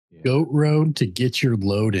Yeah. Goat road to get your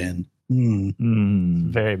load in.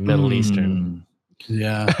 Very Middle Eastern.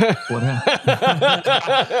 Yeah. What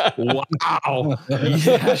happened? Wow.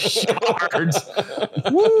 Yeah, shards.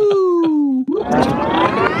 Woo.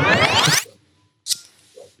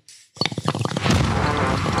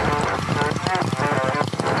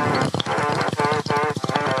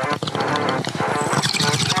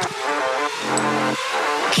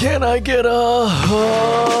 Can I get a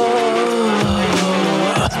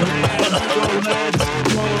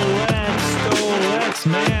Let's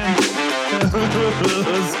man.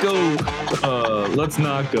 Let's go. Let's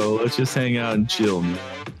not go. Let's just hang out and chill, man.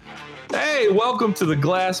 Hey, welcome to the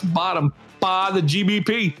Glass Bottom Pod, the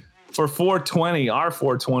GBP for 420, our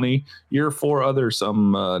 420, your four other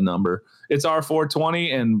some number. It's our 420,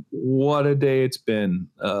 and what a day it's been.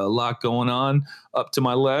 A lot going on. Up to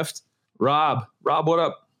my left, Rob. Rob, what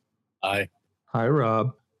up? Hi,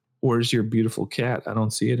 Rob. Where's your beautiful cat? I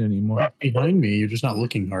don't see it anymore. Behind me, you're just not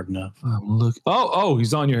looking hard enough. Look. Oh,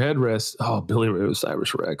 he's on your headrest. Oh, Billy Ray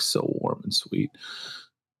Osiris Rex. So warm and sweet.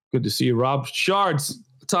 Good to see you, Rob. Shards,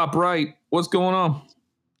 top right. What's going on?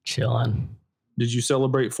 Chilling. Did you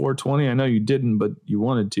celebrate 420? I know you didn't, but you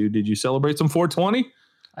wanted to. Did you celebrate some 420?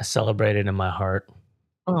 I celebrated in my heart.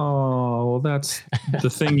 Oh, well, that's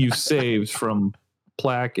the thing you saved from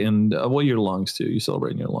plaque and your lungs too. You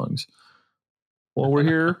celebrate in your lungs. Well, we're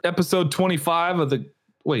here, episode 25 of the.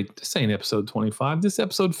 Wait, this ain't episode 25. This is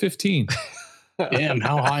episode 15. Damn,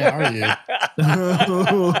 how high are you?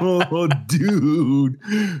 Oh, dude.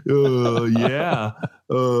 Yeah.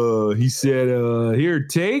 He said, here,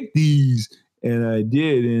 take these. And I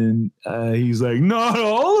did. And he's like, not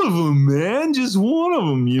all of them, man. Just one of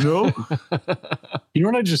them, you know? You know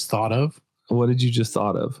what I just thought of? What did you just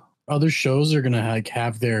thought of? Other shows are going to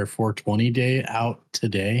have their 420 day out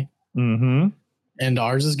today. Mm-hmm. And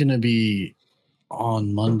ours is going to be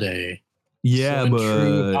on Monday. Yeah, so in but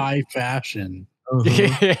true high fashion.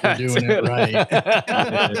 Yeah, we're doing it right.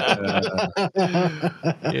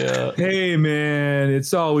 Yeah. Hey, man,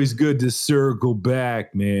 it's always good to circle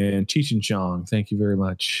back, man. Cheech and Chong, thank you very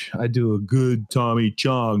much. I do a good Tommy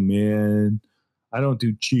Chong, man. I don't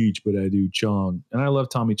do Cheech, but I do Chong. And I love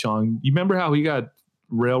Tommy Chong. You remember how he got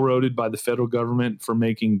railroaded by the federal government for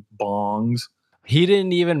making bongs? He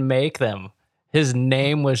didn't even make them. His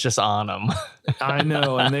name was just on them. I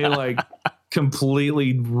know, and they like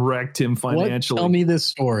completely wrecked him financially. Tell me this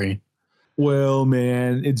story. Well,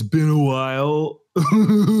 man, it's been a while, but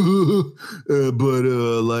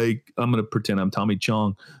like I'm gonna pretend I'm Tommy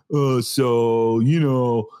Chong. So you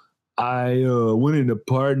know, I went into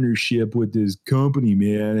partnership with this company,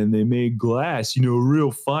 man, and they made glass. You know,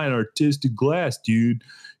 real fine artistic glass, dude.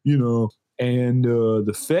 You know. And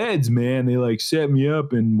the feds, man, they like set me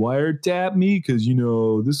up and wiretapped me because, you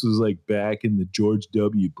know, this was like back in the George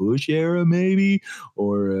W. Bush era, maybe,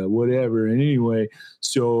 or whatever. And anyway,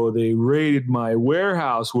 so they raided my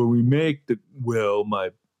warehouse where we make the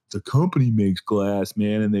company makes glass,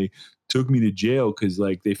 man. And they took me to jail because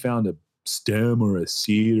like they found a stem or a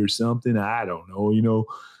seed or something. I don't know, you know.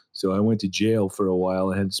 So I went to jail for a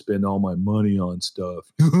while. I had to spend all my money on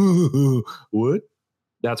stuff. What?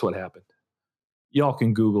 That's what happened. Y'all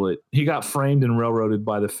can Google it. He got framed and railroaded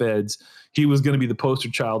by the feds. He was going to be the poster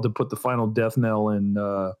child to put the final death knell in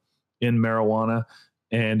marijuana,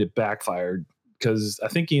 and it backfired because I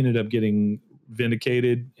think he ended up getting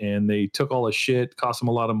vindicated, and they took all his shit, cost him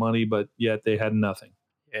a lot of money, but yet they had nothing.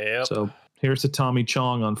 Yep. So here's to Tommy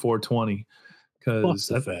Chong on 420 because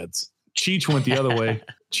the feds. Cheech went the other way.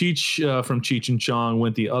 Cheech from Cheech and Chong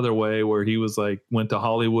went the other way where he was like, went to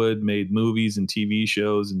Hollywood, made movies and TV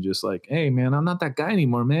shows and just like, hey, man, I'm not that guy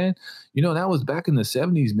anymore, man. You know, that was back in the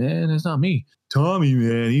 70s, man. That's not me. Tommy,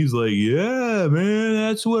 man, he's like, yeah, man,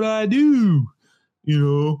 that's what I do. You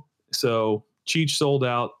know, so Cheech sold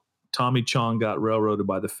out. Tommy Chong got railroaded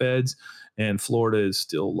by the feds, and Florida is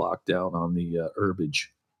still locked down on the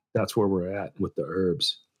herbage. That's where we're at with the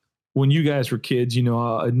herbs. When you guys were kids, you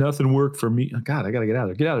know, nothing worked for me. God, I got to get out of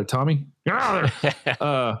there. Get out of there, Tommy. Get out of there.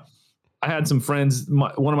 I had some friends.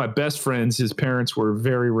 One of my best friends, his parents were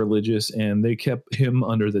very religious, and they kept him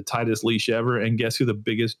under the tightest leash ever. And guess who the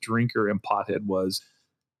biggest drinker and pothead was?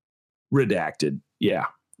 Redacted. Yeah.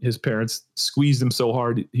 His parents squeezed him so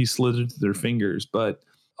hard, he slithered through their fingers. But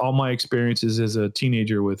all my experiences as a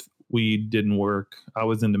teenager with weed didn't work. I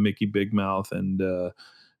was into Mickey Big Mouth and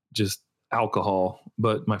just alcohol,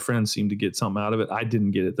 but my friends seemed to get something out of it. I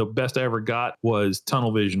didn't get it. The best I ever got was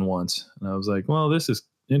tunnel vision once. And I was like, well, this is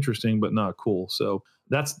interesting, but not cool. So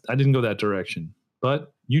I didn't go that direction.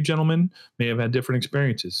 But you gentlemen may have had different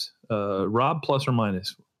experiences. Rob, plus or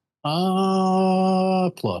minus?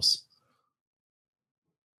 Plus.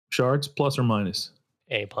 Shards, plus or minus?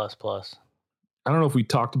 A++. I don't know if we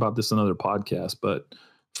talked about this in another podcast, but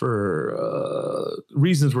for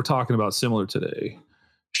reasons we're talking about similar today,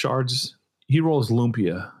 Shards, he rolls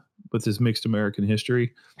lumpia with his mixed American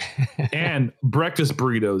history and breakfast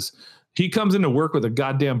burritos. He comes into work with a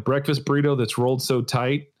goddamn breakfast burrito that's rolled so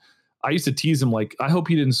tight. I used to tease him like, I hope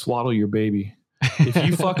he didn't swaddle your baby. If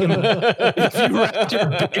you wrapped your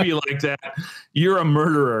baby like that, you're a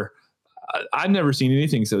murderer. I've never seen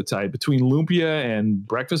anything so tight. Between lumpia and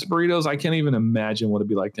breakfast burritos, I can't even imagine what it'd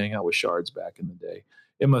be like to hang out with Shards back in the day.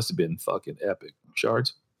 It must have been fucking epic.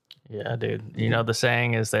 Shards? Yeah, dude. You know, the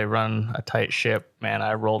saying is they run a tight ship. Man,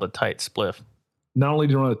 I rolled a tight spliff. Not only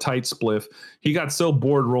did he run a tight spliff, he got so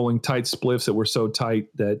bored rolling tight spliffs that were so tight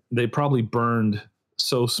that they probably burned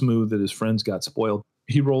so smooth that his friends got spoiled.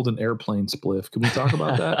 He rolled an airplane spliff. Can we talk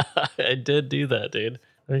about that? I did do that, dude.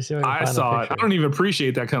 Let me see if I can find saw a it. I don't even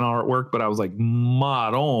appreciate that kind of artwork, but I was like,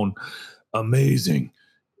 mod on. Amazing.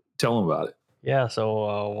 Tell him about it. Yeah,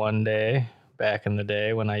 so one day, back in the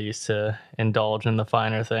day when I used to indulge in the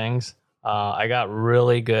finer things, I got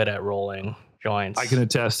really good at rolling joints. I can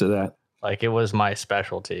attest to that. Like, it was my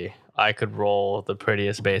specialty. I could roll the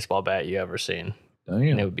prettiest baseball bat you ever seen. Damn.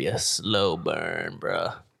 And it would be a slow burn,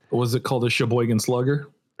 bruh. Was it called a Sheboygan Slugger?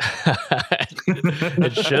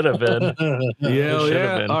 It should have been.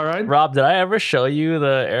 Yeah. Been. All right. Rob, did I ever show you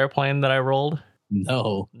the airplane that I rolled?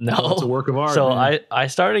 No. It's a work of art. So man. I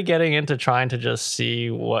started getting into trying to just see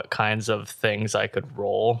what kinds of things I could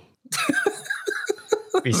roll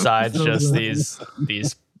besides just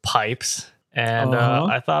these pipes. And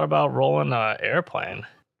I thought about rolling an airplane.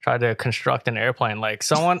 Tried to construct an airplane. Like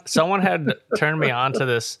someone had turned me on to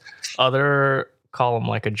this other, call him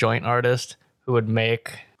like a joint artist, who would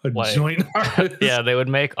make joint artist. Yeah, they would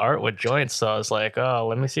make art with joints. So I was like, oh,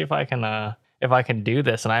 let me see if I can do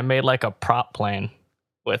this. And I made like a prop plane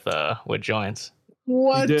with joints.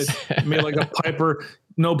 What? You did. You made like a Piper,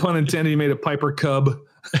 no pun intended, you made a Piper Cub.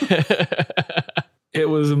 It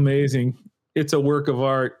was amazing. It's a work of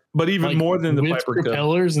art. But even like more than the Piper Cub.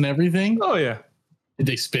 Propellers and everything? Oh yeah. Did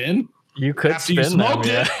they spin? You could after spin you smoked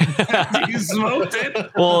them, it. yeah. After you smoked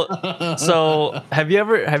it. Well, so have you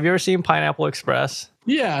ever seen Pineapple Express?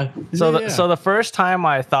 Yeah. So yeah. So the first time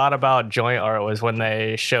I thought about joint art was when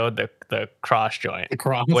they showed the cross joint,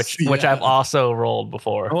 which I've also rolled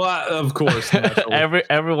before. Well, of course.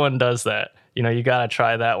 Everyone does that. You know, you got to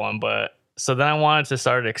try that one. But so then I wanted to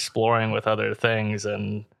start exploring with other things,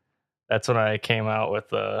 and that's when I came out with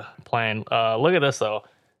the plane. Look at this though.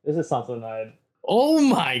 This is something Oh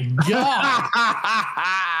my god!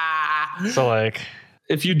 So like,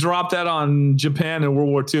 if you drop that on Japan in World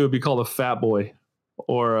War II, it'd be called a fat boy,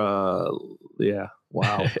 or yeah,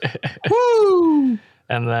 wow. Woo!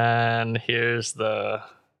 And then here's the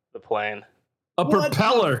plane. A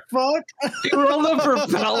propeller. Fuck! You rolled a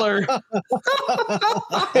propeller.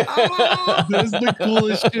 That's the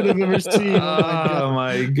coolest shit I've ever seen. Oh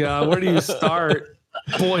my god! Where do you start?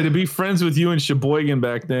 Boy, to be friends with you in Sheboygan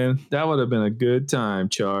back then, that would have been a good time,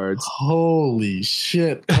 Chards. Holy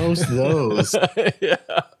shit. Post those. Yeah.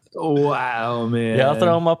 Wow, man. Yeah, I'll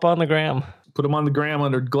throw them up on the gram. Put them on the gram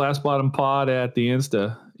under Glass Bottom Pod at the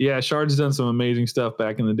Insta. Yeah, Shard's done some amazing stuff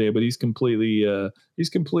back in the day, but he's completely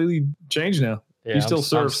changed now. Yeah, he still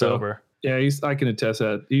surfs. Sober. So, yeah, I can attest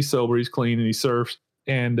that. He's sober, he's clean, and he surfs.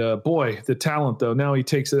 And boy, the talent though. Now he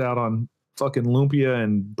takes it out on fucking lumpia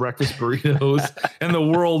and breakfast burritos, and the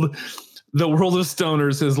world of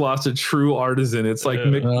stoners has lost a true artisan. It's like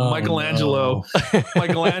Michelangelo. No.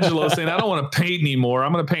 Michelangelo saying, I don't want to paint anymore.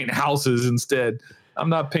 I'm going to paint houses instead. I'm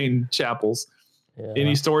not painting chapels. Yeah.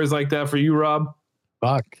 Any stories like that for you, Rob?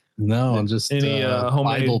 Fuck. No, I'm just any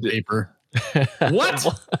homemade Bible paper. What?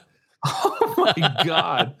 Oh my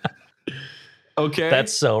God. Okay.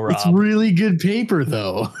 That's so Rob. It's really good paper,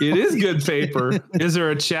 though. It is good paper. Is there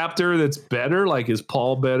a chapter that's better? Like, is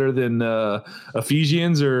Paul better than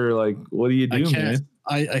Ephesians, or like, what do you do, man?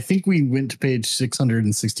 I think we went to page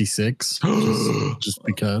 666 just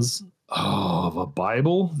because. Oh, of a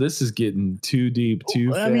Bible? This is getting too deep,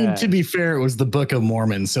 too fast. I mean, to be fair, it was the Book of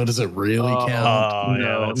Mormon, so does it really count?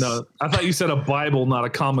 No. I thought you said a Bible, not a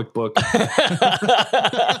comic book.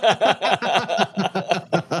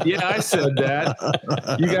 Yeah, I said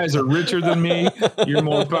that. You guys are richer than me. You're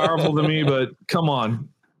more powerful than me, but come on.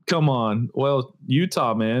 Well,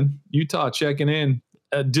 Utah, man. Utah checking in.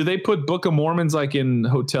 Do they put Book of Mormons like in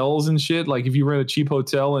hotels and shit? Like if you rent a cheap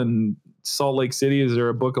hotel in Salt Lake City, is there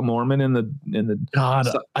a Book of Mormon in the God,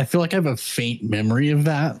 I feel like I have a faint memory of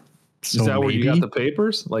that. So is that where you got the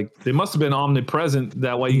papers? Like they must have been omnipresent.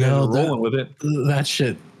 That way you guys are rolling with it. That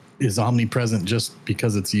shit is omnipresent just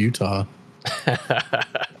because it's Utah.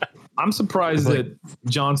 I'm surprised that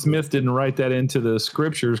John Smith didn't write that into the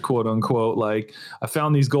scriptures, quote unquote. Like, I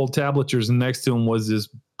found these gold tablatures, and next to him was this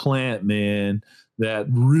plant, man, that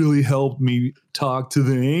really helped me talk to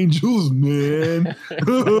the angels, man.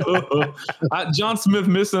 John Smith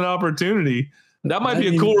missed an opportunity. That might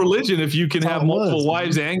be a cool religion if you can have multiple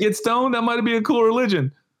wives and get stoned. That might be a cool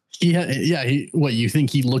religion. Yeah. What, you think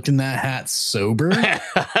he looked in that hat sober?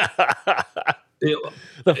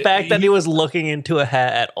 The fact that he was looking into a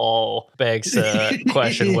hat at all begs to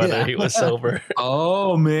question whether he was sober.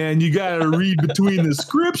 Oh, man, you got to read between the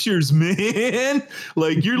scriptures, man.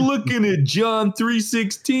 Like, you're looking at John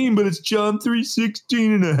 3:16, but it's John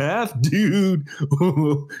 3:16 and a half, dude.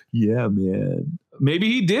 Yeah, man. Maybe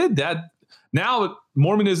he did that. Now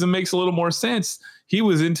Mormonism makes a little more sense. He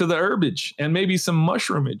was into the herbage and maybe some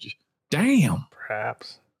mushroomage. Damn.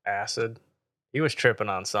 Perhaps acid. He was tripping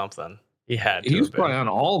on something. He had to. He was probably on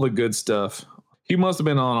all the good stuff. He must have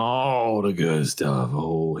been on all the good stuff.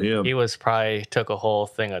 Oh, him. He was probably took a whole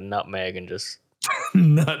thing of nutmeg and just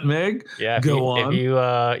nutmeg. Yeah. Go on.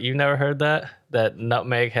 If you never heard that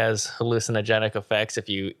nutmeg has hallucinogenic effects if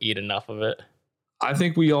you eat enough of it. I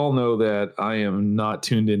think we all know that. I am not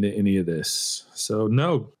tuned into any of this. So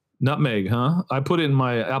no, nutmeg, huh? I put it in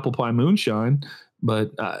my apple pie moonshine,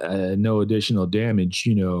 but no additional damage.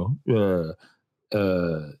 You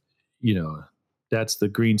know, that's the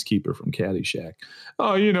greenskeeper from Caddyshack.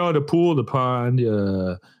 Oh, the pool, the pond.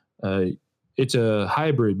 It's a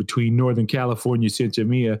hybrid between Northern California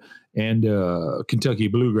Centimia and Kentucky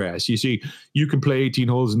bluegrass. You see, you can play 18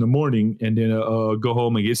 holes in the morning and then go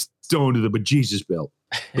home and get stoned to the bejesus belt.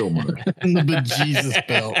 Bill Murray. The bejesus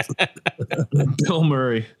belt. Bill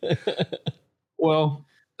Murray. Well,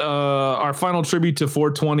 our final tribute to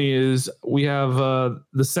 420 is we have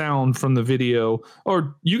the sound from the video,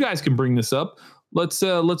 or you guys can bring this up. Let's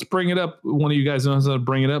bring it up. One of you guys knows how to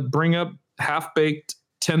bring it up. Bring up Half Baked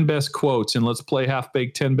 10 Best Quotes, and let's play Half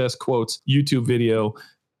Baked 10 Best Quotes YouTube video,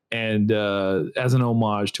 and as an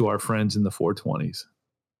homage to our friends in the 420s.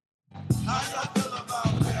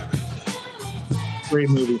 Great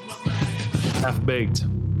movie. Half Baked.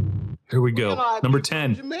 Here we go. Number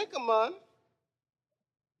 10. Jamaica, man.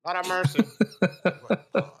 Lord have mercy.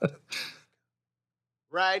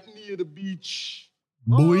 Right near the beach.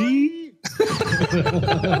 Boy.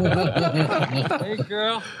 Hey,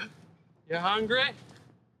 girl. You hungry?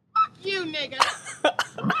 Fuck you, nigga.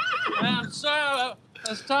 I'm sorry. I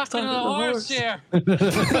was talking to the horse here.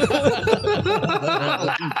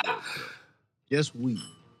 Yes, we.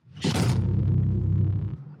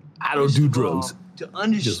 I don't do drugs. To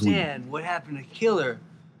understand what happened to Killer,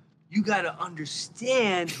 you gotta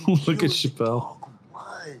understand who Look at Killer's Chappelle. dog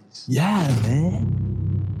was. Yeah,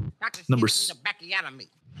 man. Number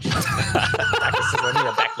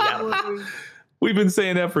We've been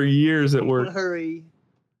saying that for years at work. Hurry.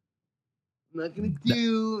 I'm not gonna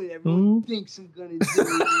do what everyone thinks I'm gonna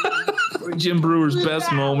do. Jim Brewer's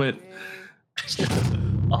best moment.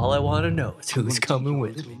 All I want to know is who's coming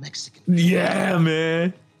with me. Yeah,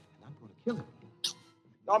 man.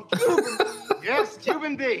 I'm Cuban. Yes,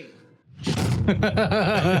 Cuban B.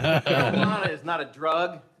 Marijuana is not a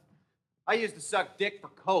drug. I used to suck dick for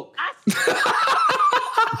coke. That's an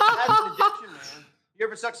addiction, man. You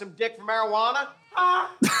ever suck some dick for marijuana?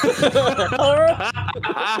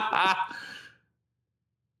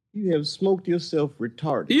 You have smoked yourself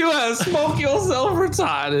retarded. You have smoked yourself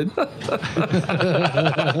retarded.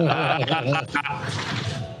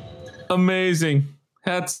 Amazing.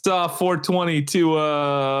 Hats off 420 to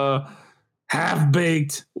Half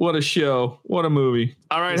Baked. What a show. What a movie.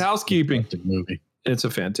 All right, housekeeping. Movie. It's a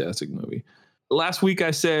fantastic movie. Last week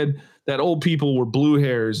I said that old people were blue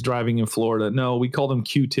hairs driving in Florida. No, we call them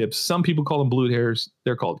Q-tips. Some people call them blue hairs.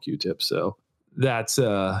 They're called Q-tips. So that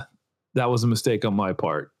was a mistake on my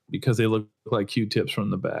part because they look like Q-tips from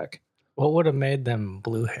the back. What would have made them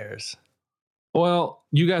blue hairs? Well,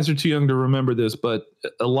 you guys are too young to remember this, but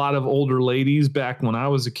a lot of older ladies back when I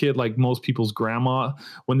was a kid, like most people's grandma,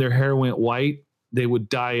 when their hair went white, they would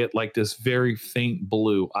dye it like this very faint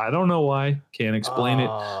blue. I don't know why. Can't explain it.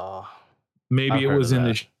 Maybe it was in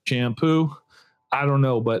the shampoo. I don't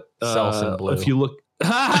know, but if you look,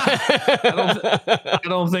 I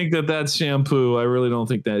don't think that's shampoo. I really don't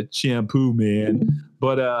think that's shampoo, man.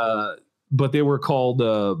 But they were called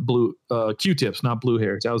blue Q-tips, not blue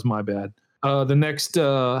hairs. That was my bad. The next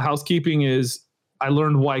housekeeping is I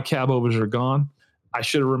learned why cab overs are gone. I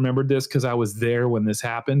should have remembered this because I was there when this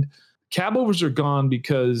happened. Cab overs are gone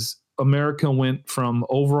because America went from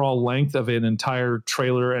overall length of an entire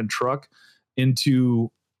trailer and truck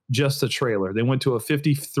into just a trailer. They went to a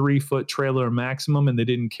 53-foot trailer maximum, and they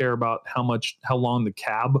didn't care about how long the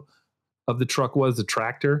cab of the truck was the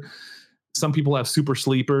tractor. Some people have super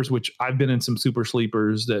sleepers, which I've been in some super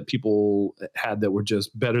sleepers that people had that were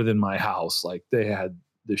just better than my house. Like they had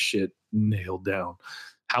the shit nailed down.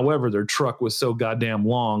 However, their truck was so goddamn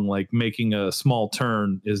long, like making a small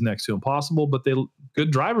turn is next to impossible, but good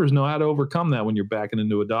drivers know how to overcome that when you're backing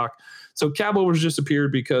into a dock. So cab overs just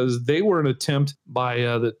appeared because they were an attempt by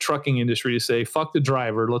the trucking industry to say, fuck the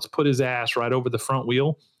driver, let's put his ass right over the front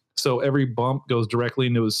wheel. So every bump goes directly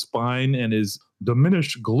into his spine and his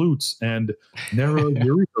diminished glutes and narrow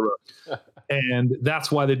urethra. And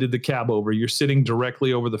that's why they did the cab over. You're sitting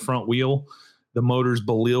directly over the front wheel. The motor's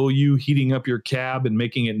below you, heating up your cab and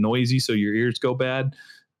making it noisy so your ears go bad.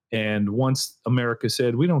 And once America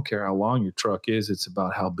said, we don't care how long your truck is, it's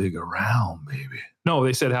about how big around, baby. No,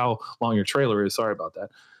 they said how long your trailer is. Sorry about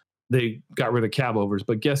that. They got rid of cab overs.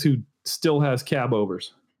 But guess who still has cab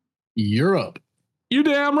overs? Europe. You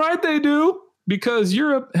damn right they do. Because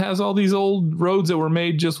Europe has all these old roads that were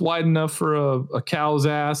made just wide enough for a cow's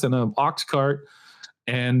ass and an ox cart.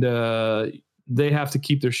 And they have to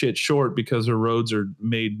keep their shit short because their roads are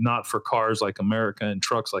made not for cars like America and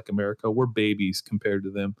trucks like America. We're babies compared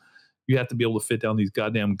to them. You have to be able to fit down these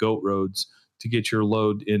goddamn goat roads to get your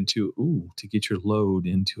load into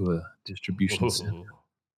a distribution center.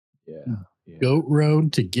 Yeah. Goat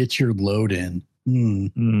road to get your load in.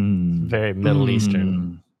 Very Middle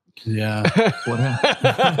Eastern. Yeah. What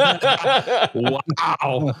happened?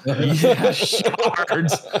 Wow. Yeah,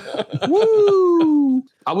 shards. Woo.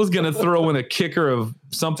 I was going to throw in a kicker of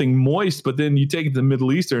something moist, but then you take it to the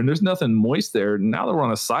Middle Eastern, there's nothing moist there. Now that we're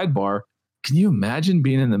on a sidebar, can you imagine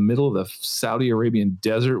being in the middle of the Saudi Arabian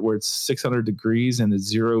desert where it's 600 degrees and it's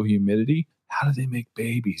zero humidity? How do they make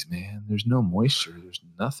babies, man? There's no moisture. There's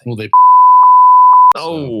nothing. Well, they.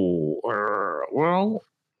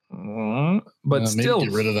 But still,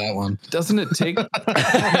 get rid of that one. Doesn't it take?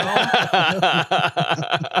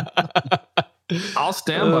 I'll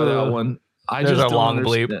stand by that one. There's just a long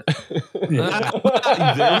bleep.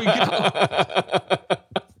 There we go.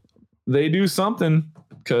 They do something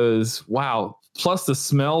because wow. Plus the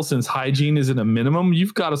smell, since hygiene is at a minimum,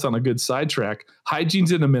 you've got us on a good sidetrack.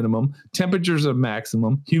 Hygiene's at a minimum, temperatures at a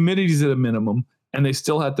maximum, humidity's at a minimum, and they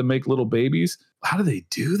still have to make little babies. How do they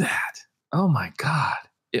do that? Oh my God.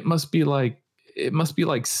 It must be like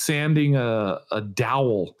sanding a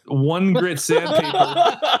dowel. One grit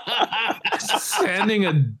sandpaper. Sanding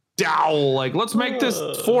a dowel. Like, let's make this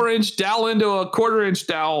 4-inch dowel into a 1/4-inch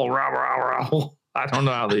dowel. Rah, rah, rah. I don't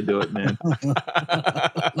know how they do it, man.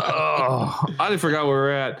 I forgot where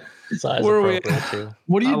we're at. Where are we at?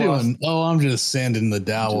 What are you doing? Oh, I'm just sanding the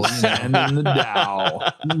dowel. Sanding the dowel.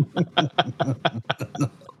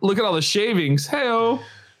 Look at all the shavings. Hey-oh.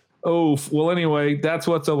 Oh, well, anyway, that's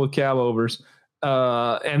what's up with cab overs.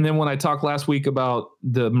 And then when I talked last week about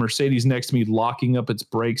the Mercedes next to me locking up its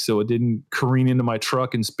brakes so it didn't careen into my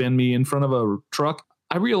truck and spin me in front of a truck,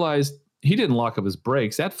 I realized he didn't lock up his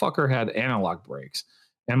brakes. That fucker had analog brakes.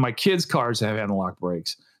 And my kids' cars have analog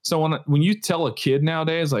brakes. So when you tell a kid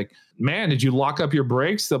nowadays, like, man, did you lock up your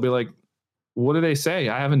brakes? They'll be like, what do they say?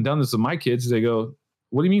 I haven't done this with my kids. They go,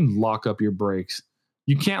 what do you mean lock up your brakes?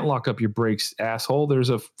 You can't lock up your brakes, asshole. There's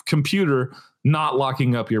a computer not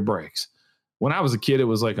locking up your brakes. When I was a kid, it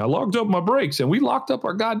was like, I locked up my brakes and we locked up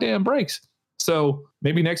our goddamn brakes. So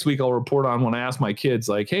maybe next week I'll report on when I ask my kids,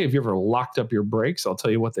 like, hey, have you ever locked up your brakes? I'll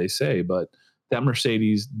tell you what they say. But that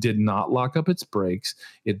Mercedes did not lock up its brakes.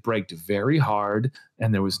 It braked very hard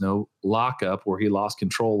and there was no lockup where he lost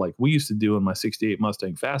control like we used to do in my 68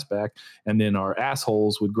 Mustang Fastback. And then our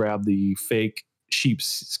assholes would grab the fake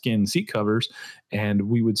sheepskin seat covers and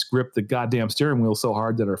we would grip the goddamn steering wheel so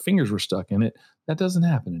hard that our fingers were stuck in it. That doesn't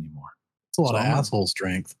happen anymore. It's a lot of asshole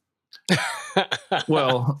strength.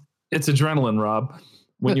 Well, it's adrenaline, Rob.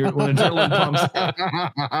 When adrenaline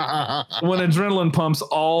pumps,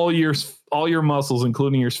 all your muscles,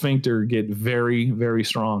 including your sphincter, get very, very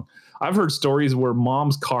strong. I've heard stories where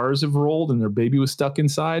moms' cars have rolled and their baby was stuck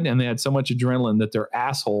inside and they had so much adrenaline that their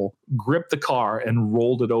asshole gripped the car and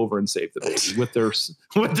rolled it over and saved the baby with their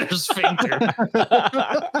sphincter.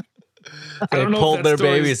 They pulled their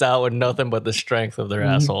babies out with nothing but the strength of their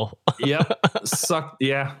asshole. Yep.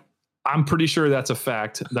 Yeah. I'm pretty sure that's a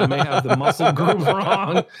fact. I may have the muscle group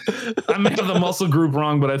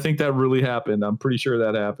wrong. But I think that really happened. I'm pretty sure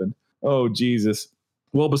that happened. Oh, Jesus.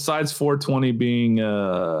 Well, besides 420 being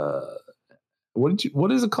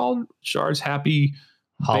what is it called? Shards? Happy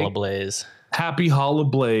Holoblaze. Happy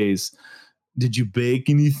Holoblaze. Did you bake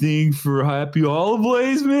anything for Happy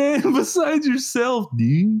Holoblaze, man? Besides yourself,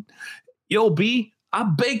 dude. Yo, B, I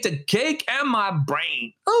baked a cake and my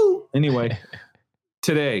brain. Oh. Anyway,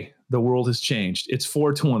 today, the world has changed. It's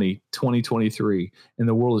 4/20, 2023, and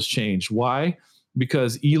the world has changed. Why?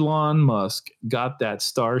 Because Elon Musk got that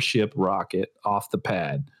Starship rocket off the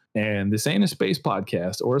pad. And this ain't a space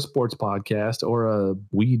podcast or a sports podcast or a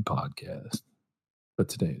weed podcast, but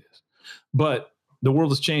today it is. But the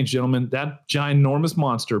world has changed, gentlemen. That ginormous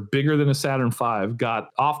monster, bigger than a Saturn V, got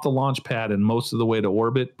off the launch pad and most of the way to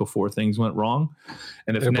orbit before things went wrong.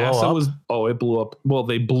 And if NASA was, it blew up. Well,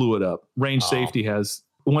 they blew it up. Range safety has,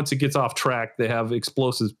 once it gets off track, they have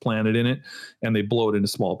explosives planted in it and they blow it into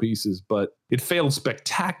small pieces. But it failed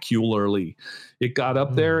spectacularly. It got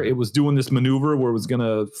up there. It was doing this maneuver where it was going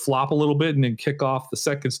to flop a little bit and then kick off the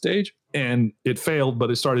second stage. And it failed,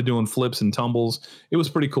 but it started doing flips and tumbles. It was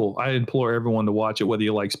pretty cool. I implore everyone to watch it, whether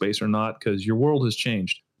you like space or not, because your world has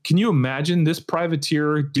changed. Can you imagine this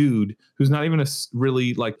privateer dude who's not even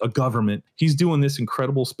really like a government? He's doing this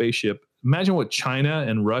incredible spaceship. Imagine what China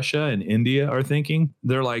and Russia and India are thinking.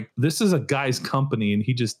 They're like, this is a guy's company and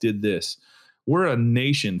he just did this. We're a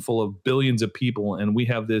nation full of billions of people and we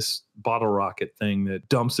have this bottle rocket thing that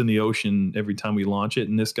dumps in the ocean every time we launch it.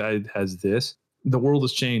 And this guy has this. The world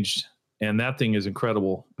has changed and that thing is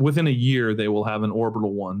incredible. Within a year, they will have an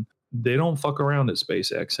orbital one. They don't fuck around at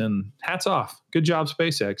SpaceX, and hats off. Good job,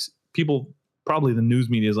 SpaceX. People, probably the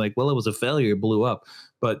news media is like, well, it was a failure. It blew up.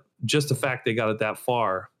 But just the fact they got it that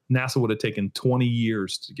far, NASA would have taken 20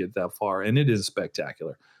 years to get that far, and it is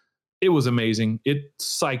spectacular. It was amazing. It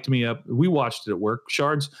psyched me up. We watched it at work.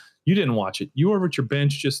 Shards, you didn't watch it. You were over at your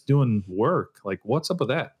bench just doing work. Like, what's up with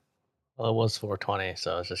that? Well, it was 420,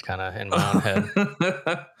 so it's just kind of in my own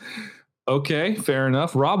head. Okay, fair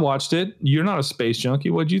enough. Rob watched it. You're not a space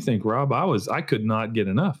junkie. What'd you think, Rob? I could not get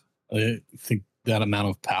enough. I think that amount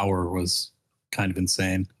of power was kind of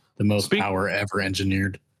insane. The most power ever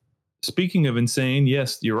engineered. Speaking of insane,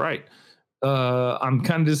 yes, you're right. I'm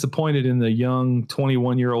kind of disappointed in the young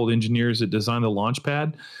 21-year-old engineers that designed the launch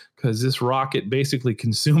pad because this rocket basically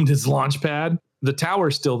consumed his launch pad. The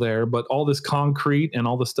tower's still there, but all this concrete and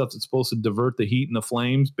all the stuff that's supposed to divert the heat and the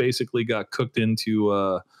flames basically got cooked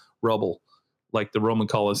into rubble, like the Roman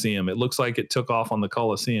Colosseum. It looks like it took off on the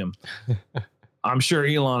Colosseum. I'm sure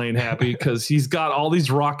Elon ain't happy because he's got all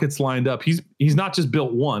these rockets lined up. He's not just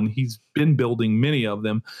built one, he's been building many of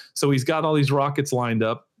them. So he's got all these rockets lined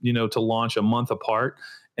up, to launch a month apart.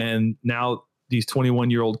 And now these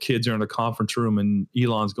 21-year-old kids are in a conference room and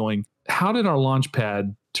Elon's going, how did our launch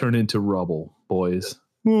pad turn into rubble, boys?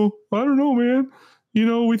 Well, I don't know, man.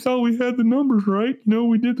 We thought we had the numbers right.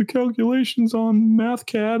 We did the calculations on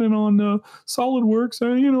MathCAD and on SolidWorks.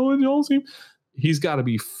 And, it all seemed... He's got to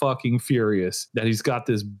be fucking furious that he's got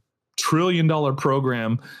this $1 trillion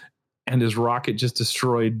program and his rocket just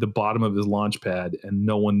destroyed the bottom of his launch pad and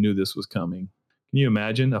no one knew this was coming. Can you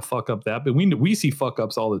imagine a fuck up that big? We see fuck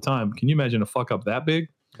ups all the time. Can you imagine a fuck up that big?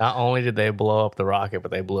 Not only did they blow up the rocket,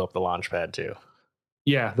 but they blew up the launch pad too.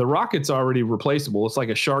 Yeah, the rocket's already replaceable. It's like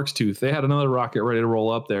a shark's tooth. They had another rocket ready to roll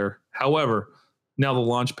up there. However, now the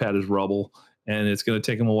launch pad is rubble and it's going to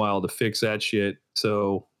take him a while to fix that shit.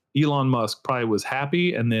 So Elon Musk probably was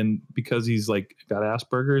happy. And then because he's like got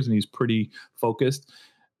Asperger's and he's pretty focused,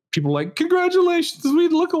 people are like, congratulations,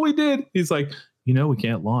 look what we did. He's like, we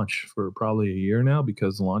can't launch for probably a year now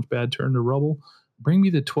because the launch pad turned to rubble. Bring me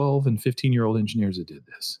the 12 and 15-year-old engineers that did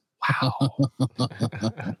this. Wow.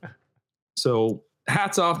 So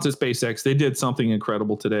hats off to SpaceX. They did something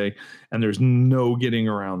incredible today, and there's no getting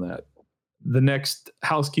around that. The next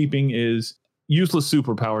housekeeping is useless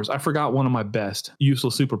superpowers. I forgot one of my best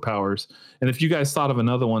useless superpowers. And if you guys thought of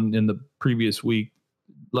another one in the previous week,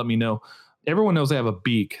 let me know. Everyone knows I have a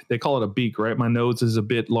beak. They call it a beak, right? My nose is a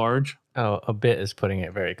bit large. Oh, a bit is putting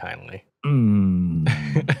it very kindly. Man's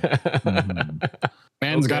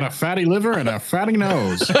got a fatty liver and a fatty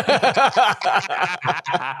nose.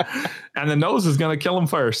 And the nose is going to kill him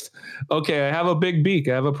first. Okay, I have a big beak.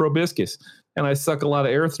 I have a proboscis. And I suck a lot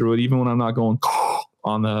of air through it, even when I'm not going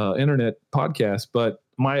on the internet podcast. But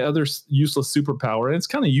my other useless superpower, and it's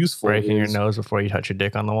kind of useful. Breaking your nose before you touch your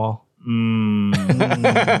dick on the wall.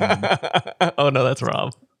 Oh no, that's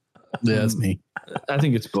Rob. Yeah, that's me. I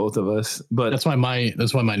think it's both of us, but that's why my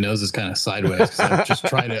nose is kind of sideways. I've just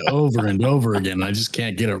tried it over and over again. And I just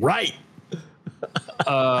can't get it right.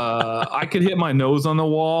 I could hit my nose on the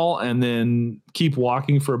wall and then keep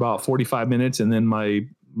walking for about 45 minutes, and then my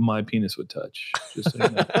penis would touch. Just so you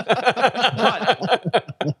know. But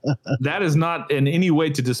that is not in any way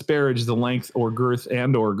to disparage the length or girth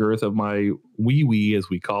of my wee, as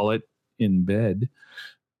we call it, in bed.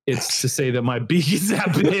 It's to say that my beak is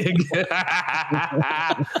that big.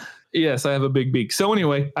 Yes, I have a big beak. So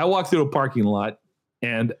anyway, I walk through a parking lot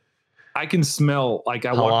and I can smell like I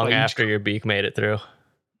How walk long after your beak made it through?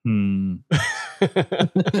 Wow.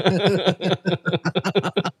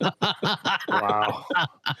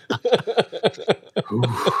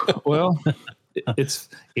 Well,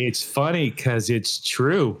 it's funny because it's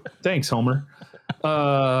true. Thanks, Homer.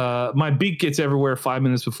 My beak gets everywhere 5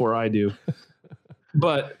 minutes before I do.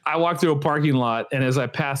 But I walk through a parking lot, and as I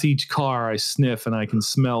pass each car, I sniff, and I can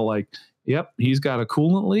smell like, yep, he's got a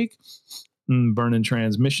coolant leak, burning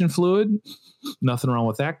transmission fluid. Nothing wrong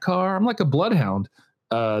with that car. I'm like a bloodhound.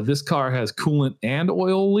 This car has coolant and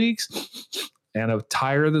oil leaks, and a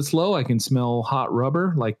tire that's low. I can smell hot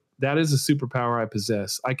rubber. Like, that is a superpower I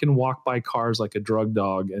possess. I can walk by cars like a drug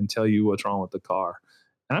dog and tell you what's wrong with the car.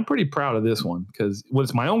 And I'm pretty proud of this one because when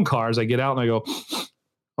it's my own cars, I get out and I go,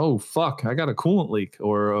 oh, fuck, I got a coolant leak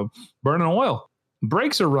or burning oil.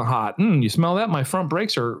 Brakes are hot. You smell that? My front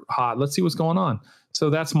brakes are hot. Let's see what's going on. So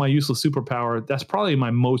that's my useless superpower. That's probably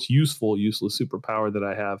my most useful useless superpower that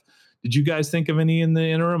I have. Did you guys think of any in the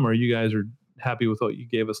interim, or you guys are happy with what you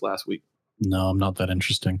gave us last week? No, I'm not that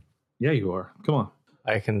interesting. Yeah, you are. Come on.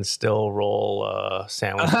 I can still roll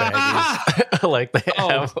sandwich baggies like they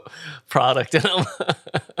have product in them.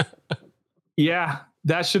 Yeah,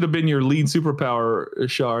 that should have been your lead superpower,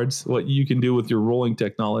 Shards, what you can do with your rolling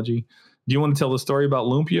technology. Do you want to tell the story about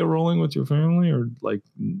lumpia rolling with your family, or like,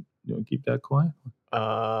 you know, keep that quiet?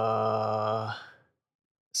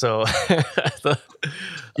 So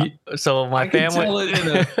my family, tell it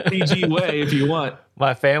in a PG way if you want.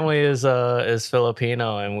 My family is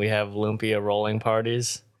Filipino, and we have lumpia rolling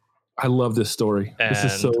parties. I love this story. This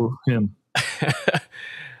is so him.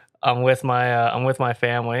 I'm with my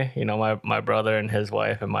family, you know, my brother and his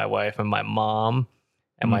wife and my mom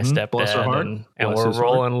and my stepdad, and we're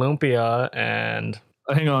rolling lumpia. And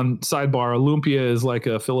hang on, sidebar. A lumpia is like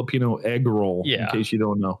a Filipino egg roll. Yeah. In case you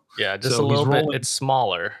don't know. Yeah, just a little bit. It's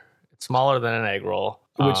smaller. It's smaller than an egg roll,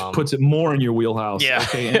 which puts it more in your wheelhouse. Yeah,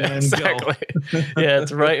 okay, and exactly. Yeah,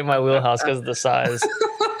 it's right in my wheelhouse because of the size.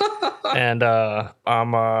 And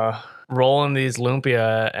I'm rolling these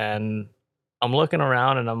lumpia, and I'm looking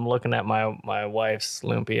around, and I'm looking at my wife's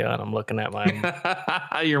lumpia, and I'm looking at my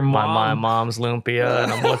my mom's lumpia,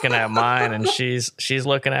 and I'm looking at mine, and she's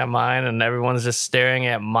looking at mine, and everyone's just staring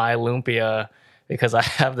at my lumpia because I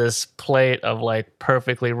have this plate of like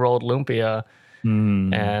perfectly rolled lumpia.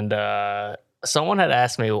 And someone had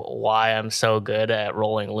asked me why I'm so good at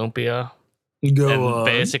rolling lumpia. And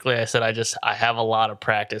basically I said I have a lot of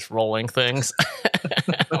practice rolling things.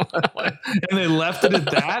 And they left it at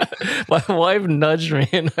that? My wife nudged me,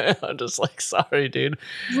 and I'm just like, sorry, dude.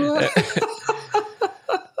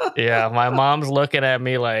 Yeah, my mom's looking at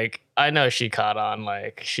me like, I know she caught on,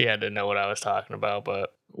 like she had to know what I was talking about.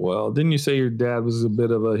 But well, didn't you say your dad was a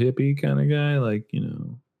bit of a hippie kind of guy? Like,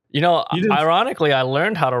 ironically, I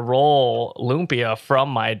learned how to roll lumpia from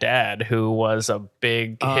my dad, who was a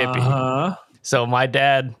big hippie. So my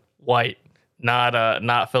dad, white,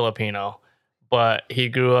 not Filipino, but he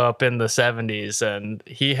grew up in the 70s, and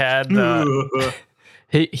he had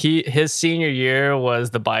his senior year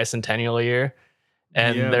was the bicentennial year,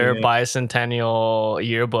 and their bicentennial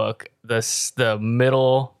yearbook, the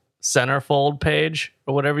middle centerfold page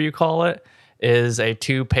or whatever you call it, is a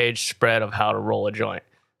 2-page spread of how to roll a joint.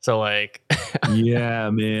 So like,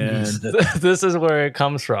 yeah, man, this is where it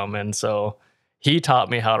comes from. And so he taught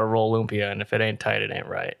me how to roll lumpia, and if it ain't tight, it ain't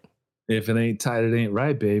right. If it ain't tight, it ain't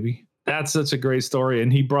right, baby. That's such a great story.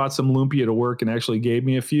 And he brought some lumpia to work and actually gave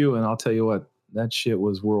me a few. And I'll tell you what, that shit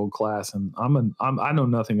was world class. And I know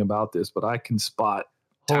nothing about this, but I can spot.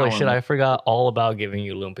 Holy shit, I forgot all about giving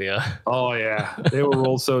you lumpia. Oh yeah, they were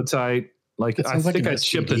rolled so tight. Like I think I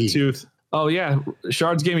chipped a tooth. Oh yeah,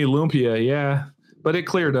 Shards gave me lumpia. Yeah. But it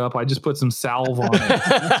cleared up. I just put some salve on it.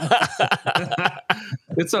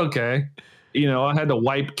 It's okay. You know, I had to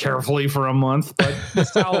wipe carefully for a month, but the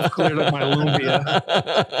salve cleared up my lumpia.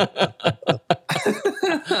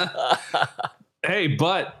 Hey,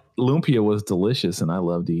 but lumpia was delicious, and I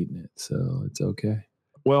loved eating it, so it's okay.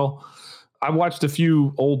 Well, I watched a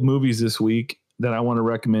few old movies this week that I want to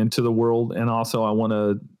recommend to the world, and also I'm going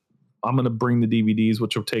to bring the DVDs,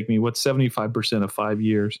 which will take me, 75% of 5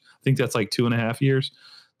 years. I think that's like 2.5 years,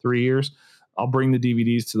 3 years. I'll bring the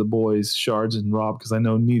DVDs to the boys, Shards and Rob, because I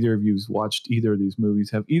know neither of you's watched either of these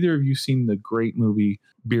movies. Have either of you seen the great movie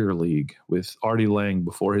Beer League with Artie Lang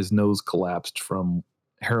before his nose collapsed from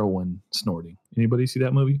heroin snorting? Anybody see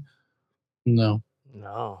that movie? No.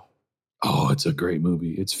 Oh, it's a great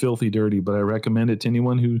movie. It's filthy dirty, but I recommend it to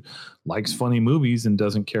anyone who likes funny movies and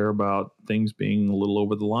doesn't care about things being a little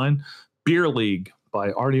over the line. Beer League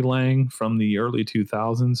by Artie Lang from the early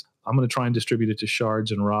 2000s. I'm going to try and distribute it to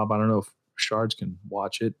Shards and Rob. I don't know if Shards can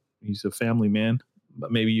watch it. He's a family man.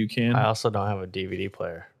 but maybe you can. I also don't have a DVD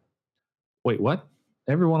player. Wait, what?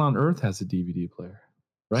 Everyone on Earth has a DVD player,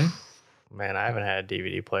 right? Man, I haven't had a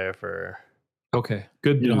DVD player for Okay,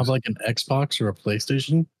 good news. You don't have like an Xbox or a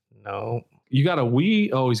PlayStation? no. You got a Wii?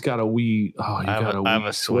 Oh, he's got a Wii. Oh, you got a Wii I have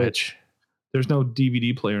a Switch. There's no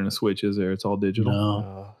DVD player in a Switch, is there? It's all digital.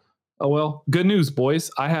 No. Oh, well, good news,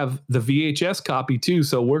 boys. I have the VHS copy too,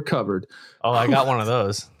 so we're covered. Oh, I got one of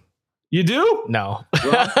those. You do? No.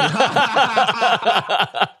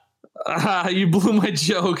 You blew my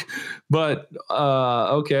joke. But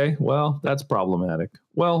okay, well, that's problematic.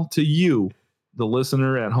 Well, to you, the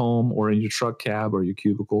listener at home or in your truck cab or your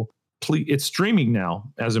cubicle, please, it's streaming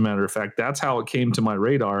now. As a matter of fact, that's how it came to my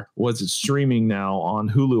radar. Was it's streaming now on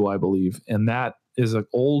Hulu, I believe, and that is an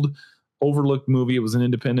old overlooked movie. It was an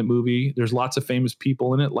independent movie. There's lots of famous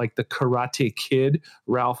people in it, like the Karate Kid,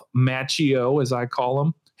 Ralph Macchio, as I call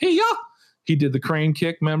him. Hey, yeah, he did the crane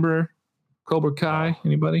kick. Remember Cobra Kai?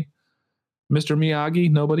 Anybody? Mr.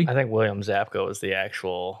 Miyagi? Nobody? I think William Zabka was the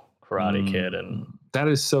actual Karate Kid, and that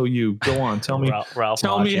is so you. Go on, tell me. Ralph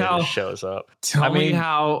tell me Macchio how just shows up. Tell me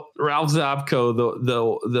how Ralph Zabko,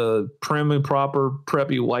 the prim and proper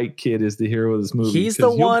preppy white kid, is the hero of this movie. He's the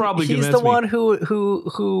one. He's the one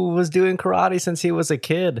who was doing karate since he was a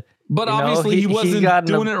kid. But obviously he wasn't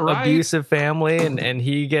doing it right. Abusive family, and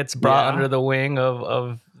he gets brought under the wing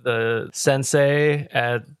of the sensei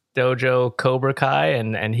at Dojo Cobra Kai,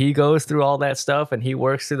 and he goes through all that stuff, and he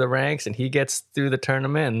works through the ranks, and he gets through the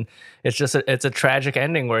tournament. And it's just it's a tragic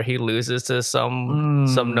ending where he loses to some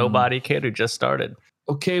nobody kid who just started.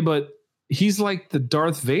 Okay, but he's like the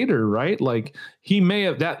Darth Vader, right? Like he may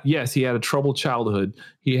have that. Yes, he had a troubled childhood.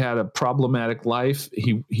 He had a problematic life.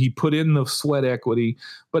 He put in the sweat equity,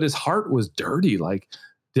 but his heart was dirty. Like,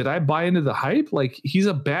 did I buy into the hype? Like, he's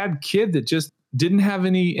a bad kid that just didn't have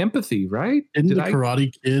any empathy, right? Did the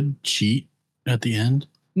Karate Kid cheat at the end?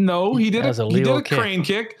 No, he did a crane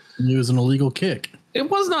kick. It was an illegal kick. It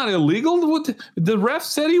was not illegal. The ref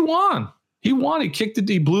said he won. He won. He kicked it.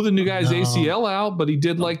 He blew the new guy's ACL out, but he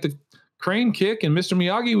did like the crane kick, and Mr.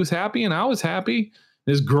 Miyagi was happy, and I was happy.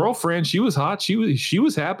 His girlfriend, she was hot. She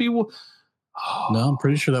was happy. No, I'm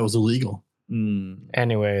pretty sure that was illegal.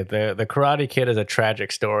 Anyway, the Karate Kid is a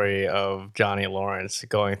tragic story of Johnny Lawrence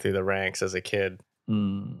going through the ranks as a kid,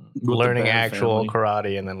 learning actual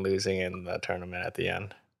karate, and then losing in the tournament at the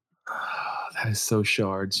end. That is so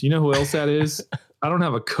Shards. You know who else that is? I don't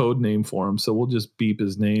have a code name for him, so we'll just beep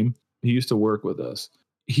his name. He used to work with us.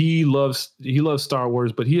 He loves Star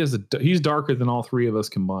Wars, but he's darker than all three of us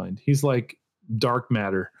combined. He's like dark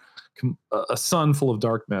matter, a sun full of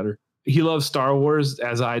dark matter. He loves Star Wars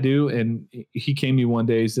as I do, and he came to me one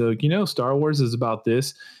day. He's like, Star Wars is about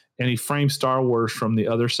this, and he framed Star Wars from the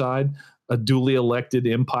other side, a duly elected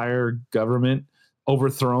empire government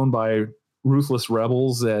overthrown by ruthless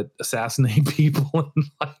rebels that assassinate people.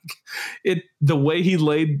 And the way he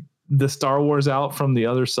laid the Star Wars out from the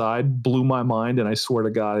other side blew my mind. And I swear to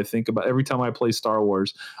God, I think about every time I play Star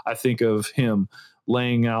Wars, I think of him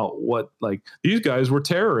laying out these guys were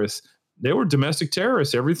terrorists. They were domestic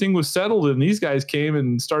terrorists. Everything was settled, and these guys came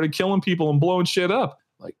and started killing people and blowing shit up.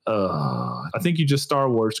 I think you just Star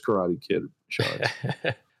Wars Karate Kid.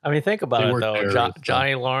 I mean, think about it though.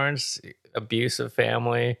 Johnny Lawrence, abusive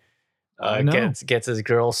family, gets his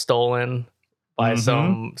girl stolen by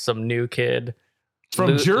some new kid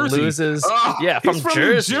from Jersey. Loses, from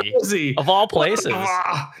Jersey, of all places.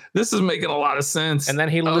 This is making a lot of sense. And then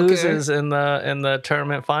he loses in the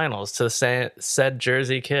tournament finals to said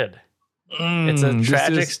Jersey kid. It's a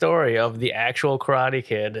tragic story of the actual Karate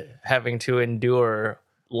Kid having to endure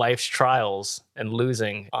life's trials and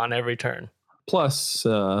losing on every turn. Plus,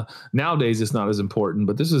 nowadays it's not as important,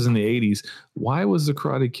 but this was in the 80s. Why was the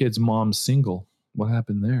Karate Kid's mom single? What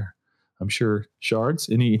happened there? I'm sure Shards.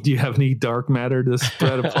 Do you have any dark matter to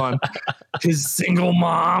spread upon his single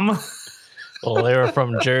mom? Well, they were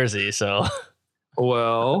from Jersey, so.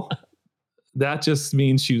 Well, that just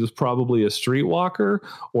means she was probably a streetwalker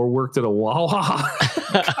or worked at a Wawa.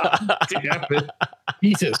 God damn it.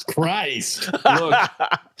 Jesus Christ. Look.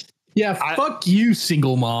 Yeah, fuck you,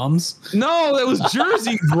 single moms. No, that was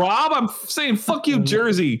Jersey, Rob. I'm saying fuck you,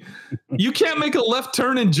 Jersey. You can't make a left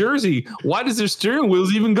turn in Jersey. Why does their steering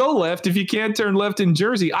wheels even go left if you can't turn left in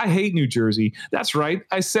Jersey? I hate New Jersey. That's right.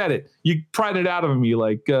 I said it. You pried it out of me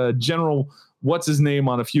like General what's his name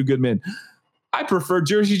on A Few Good Men. I prefer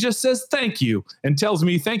Jersey just says thank you and tells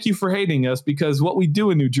me thank you for hating us because what we do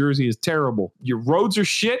in New Jersey is terrible. Your roads are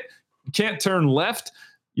shit. You can't turn left.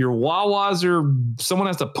 Your Wawas someone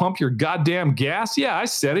has to pump your goddamn gas. Yeah, I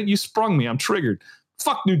said it. You sprung me. I'm triggered.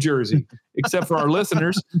 Fuck New Jersey, except for our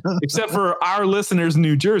listeners, in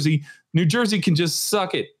New Jersey. New Jersey can just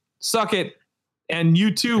suck it. And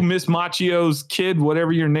you too, Miss Machio's kid,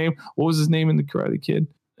 whatever your name. What was his name in the Karate Kid?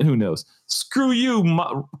 Who knows? Screw you,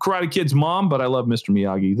 Karate Kid's mom, but I love Mr.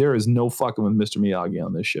 Miyagi. There is no fucking with Mr. Miyagi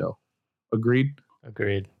on this show. Agreed?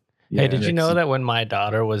 Agreed. Yeah, hey, did you know that when my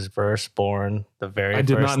daughter was first born, the very I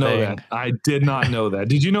did first not know thing, that. I did not know that.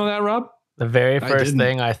 Did you know that, Rob? the very first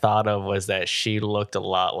thing I thought of was that she looked a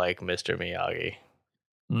lot like Mr. Miyagi.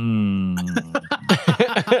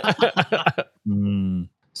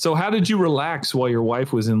 So how did you relax while your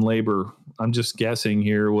wife was in labor? I'm just guessing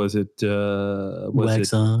here. Was it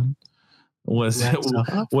Wax on. Was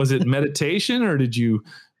it meditation, or did you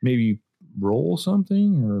maybe roll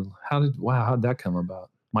something, or how'd that come about?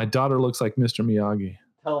 My daughter looks like Mr. Miyagi.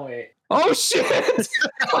 Tell me. Oh shit!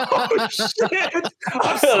 Oh shit!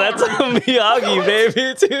 That's a Miyagi,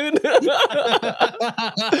 baby, dude.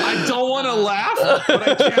 I don't want to laugh, but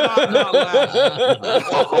I cannot not laugh.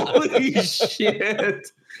 Holy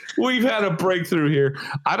shit! We've had a breakthrough here.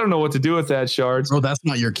 I don't know what to do with that, Shards. Oh, that's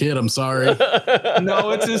not your kid. I'm sorry. No,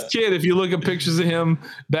 it's his kid. If you look at pictures of him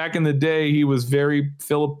back in the day, he was very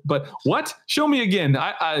Philip. But what? Show me again.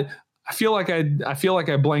 I feel like I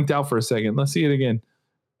blanked out for a second. Let's see it again.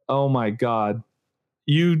 Oh my God.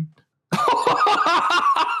 You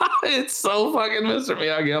it's so fucking Mr.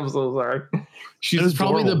 Miyagi. I'm so sorry. It was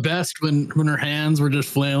probably the best when her hands were just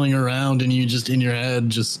flailing around and you just in your head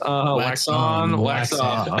just wax on, wax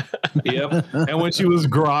off. Yep. And when she was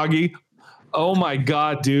groggy. Oh my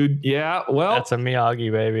God, dude. Yeah. Well, that's a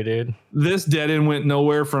Miyagi, baby, dude. This dead end went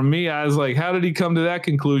nowhere from me. I was like, how did he come to that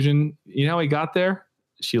conclusion? You know how he got there?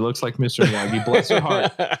 She looks like Mr. Miyagi. Bless her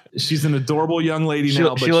heart. She's an adorable young lady now.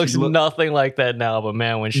 But she looks nothing like that now. But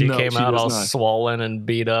man, when she came out all swollen and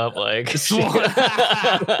beat up, like well,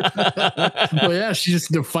 yeah, she's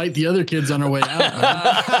just to fight the other kids on her way out.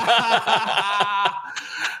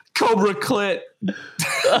 Cobra clit.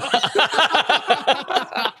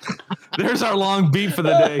 There's our long beat for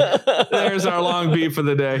the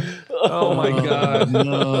day. Oh my God.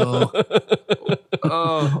 No.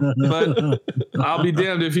 Oh, but I'll be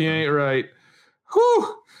damned if he ain't right.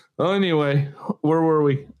 Whew. Well, anyway, where were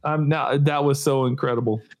we? That was so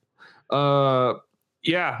incredible.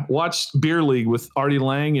 Yeah, watch Beer League with Artie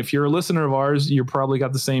Lang. If you're a listener of ours, you're probably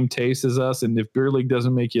got the same taste as us. And if Beer League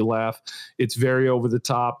doesn't make you laugh, it's very over the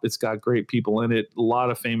top. It's got great people in it, a lot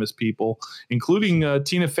of famous people, including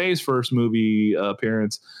Tina Fey's first movie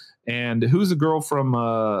appearance. And who's the girl from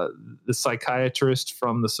the psychiatrist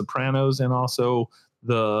from The Sopranos, and also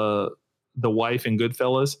the wife in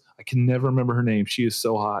Goodfellas? I can never remember her name. She is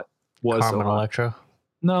so hot. Carmen Electra.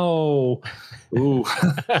 No. Ooh.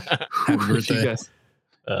 Happy birthday.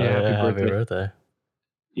 Happy birthday.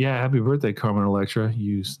 Yeah, happy birthday, Carmen Electra.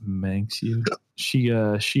 You Manx, you. She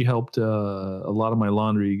helped a lot of my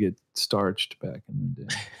laundry get starched back in the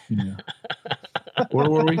day. Yeah. Where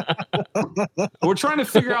were we? We're trying to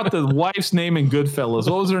figure out the wife's name in Goodfellas.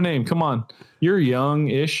 What was her name? Come on. You're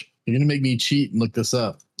young-ish. You're going to make me cheat and look this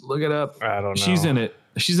up. Look it up. I don't know. She's in it.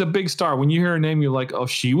 She's a big star. When you hear her name, you're like, oh,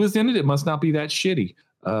 she was in it? It must not be that shitty.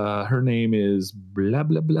 Her name is blah,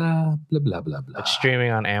 blah, blah, blah, blah, blah, blah. It's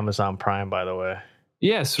streaming on Amazon Prime, by the way.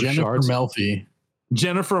 Yes. Jennifer Melfi.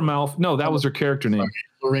 Jennifer Melfi. No, that was her character name.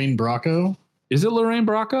 Lorraine Bracco. Is it Lorraine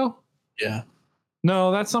Bracco? Yeah.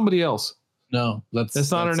 No, that's somebody else. No,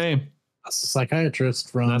 that's not her name. That's a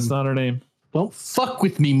psychiatrist from. That's not her name. Don't fuck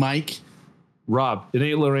with me, Mike. Rob, it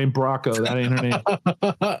ain't Lorraine Bracco. That ain't her name.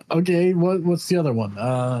 Okay, what's the other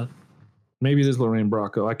one? Maybe it is Lorraine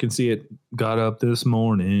Bracco. I can see it. Got up this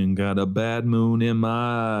morning, got a bad moon in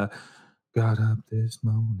my eye. Got up this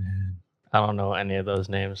morning. I don't know any of those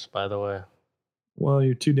names, by the way. Well,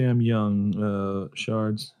 you're too damn young,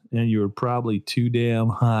 Shards, and you were probably too damn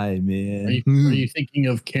high, man. Are you thinking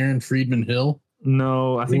of Karen Friedman Hill?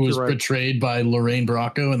 No, I think who was you're right. portrayed by Lorraine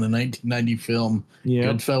Bracco in the 1990 film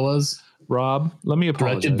Goodfellas. Rob, let me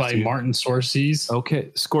apologize. Directed by Martin Scorsese.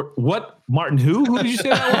 Okay, what? Martin who? Who did you say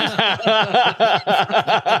that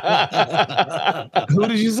was? Who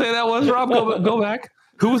did you say that was, Rob? Go back.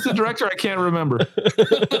 Who was the director? I can't remember.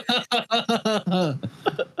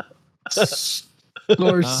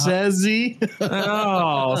 Scorsese.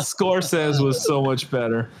 Oh, Scorsese was so much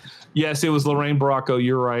better. Yes, it was Lorraine Bracco.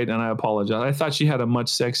 You're right, and I apologize. I thought she had a much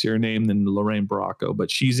sexier name than Lorraine Bracco, but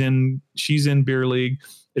she's in Beer League.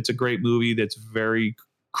 It's a great movie that's very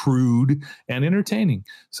crude and entertaining.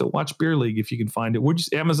 So watch Beer League if you can find it. We're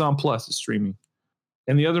just Amazon Plus is streaming.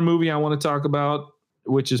 And the other movie I want to talk about,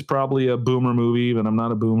 which is probably a boomer movie, but I'm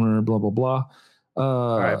not a boomer, blah, blah, blah.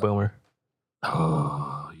 All right, boomer.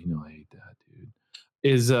 Oh, you know I hate that, dude.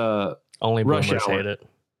 is Only Rush boomers Hour. hate it.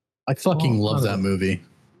 I fucking Oh, love that movie.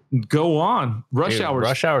 go on. Rush Dude, Hour.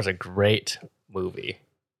 Rush Hour is a great movie.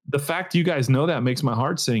 The fact you guys know that makes my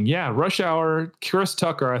heart sing. Yeah, Rush Hour. Chris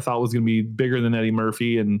Tucker, I thought was going to be bigger than Eddie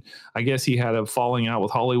Murphy, and I guess he had a falling out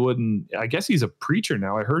with Hollywood, and I guess he's a preacher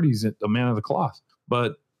now. I heard he's a man of the cloth.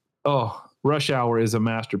 But Rush Hour is a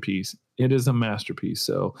masterpiece. It is a masterpiece.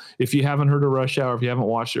 So if you haven't heard of Rush Hour, if you haven't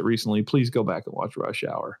watched it recently, please go back and watch Rush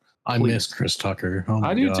Hour. I Please. miss Chris Tucker. Oh my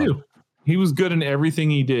I do God. too. He was good in everything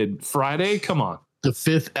he did. Friday, come on. The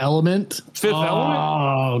Fifth Element. Fifth Element?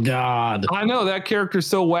 Oh God. I know that character's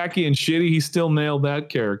so wacky and shitty. He still nailed that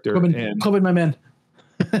character. Come And, in, my man.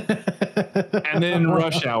 and then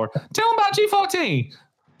Rush Hour. Tell him about G14.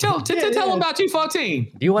 Tell him about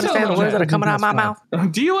G14. Do you understand the words that are coming out of my mouth?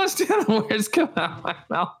 Do you understand the words coming out of my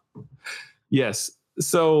mouth? Yes.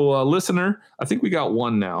 So, listener, I think we got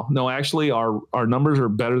one now. No, actually, our numbers are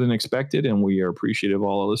better than expected, and we are appreciative of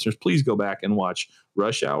all our listeners. Please go back and watch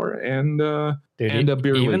Rush Hour and Dude,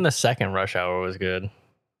 Beer even League. the second Rush Hour was good.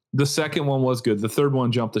 The second one was good. The third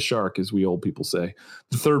one jumped the shark, as we old people say.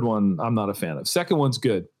 The third one, I'm not a fan of. Second one's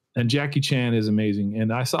good, and Jackie Chan is amazing.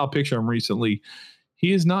 And I saw a picture of him recently.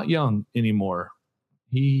 He is not young anymore.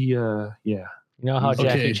 Yeah. You know how Okay,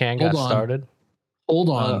 Jackie Chan got hold on. started? Hold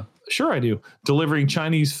on. Sure, I do. Delivering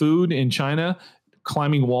Chinese food in China,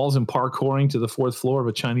 climbing walls and parkouring to the fourth floor of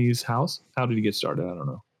a Chinese house. How did he get started? I don't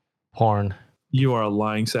know. Porn. You are a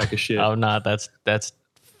lying sack of shit. Oh, not. That's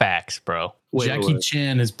facts, bro. Jackie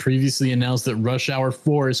Chan has previously announced that Rush Hour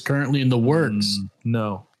 4 is currently in the works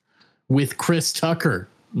No. with Chris Tucker.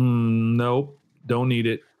 Nope. Don't need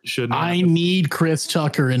it. Shouldn't. I need Chris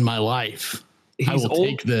Tucker in my life. I will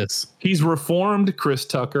take this. He's reformed Chris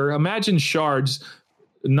Tucker. Imagine Shards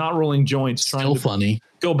not rolling joints, trying Still to funny.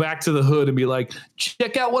 go back to the hood and be like,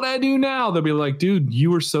 check out what I do now. They'll be like, dude,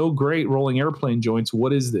 you were so great rolling airplane joints.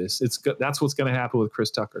 What is this? That's what's going to happen with Chris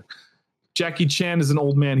Tucker. Jackie Chan is an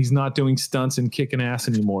old man. He's not doing stunts and kicking ass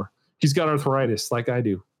anymore. He's got arthritis like I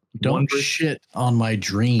do. Don't shit on my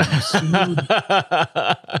dreams.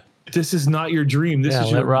 This is not your dream. This is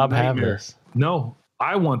let your Rob nightmare. have this. No,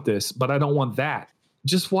 I want this, but I don't want that.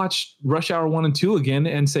 Just watch Rush Hour 1 and 2 again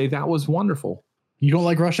and say that was wonderful. You don't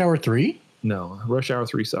like Rush Hour 3? No, Rush Hour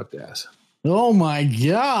 3 sucked ass. Oh my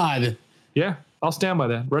God. Yeah, I'll stand by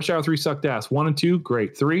that. Rush Hour 3 sucked ass. 1 and 2,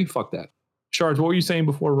 great. 3, fuck that. Shards, what were you saying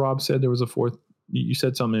before Rob said there was a fourth? You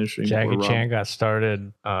said something interesting. Jackie before, Chan Rob. got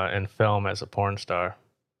started in film as a porn star.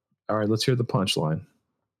 All right, let's hear the punchline.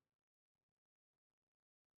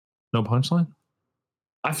 No punchline?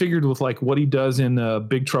 I figured with like what he does in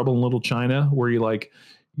Big Trouble in Little China, where you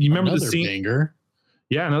remember Another the scene? banger.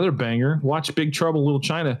 Yeah, another banger. Watch Big Trouble in Little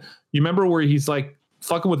China. You remember where he's like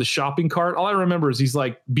fucking with a shopping cart? All I remember is he's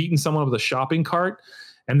like beating someone with a shopping cart,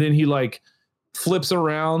 and then he like flips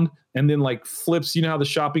around and then like flips. You know how the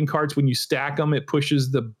shopping carts, when you stack them, it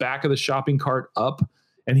pushes the back of the shopping cart up,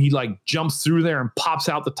 and he like jumps through there and pops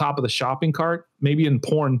out the top of the shopping cart. Maybe in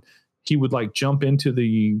porn, he would like jump into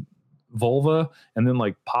the vulva and then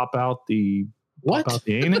like pop out the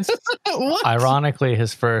anus. What? Ironically,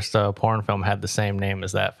 his first porn film had the same name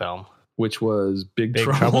as that film. Which was Big Big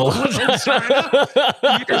Trouble. Trouble. in China.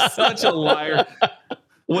 You're such a liar.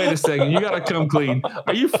 Wait a second. You got to come clean.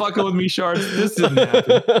 Are you fucking with me, Shards? This didn't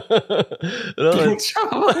happen. Big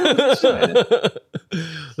Trouble in China.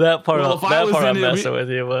 That part, Well, if I was I'm in it, messing with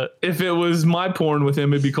you, but If it was my porn with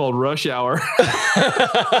him, it'd be called Rush Hour.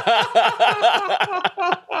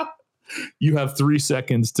 You have 3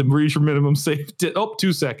 seconds to reach your minimum safety.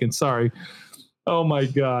 2 seconds. Sorry. Oh my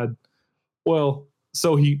God. Well,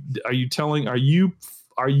 so are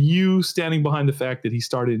you standing behind the fact that he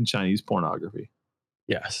started in Chinese pornography?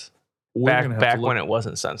 yes, We're gonna have back to when look- it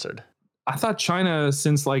wasn't censored. I thought China,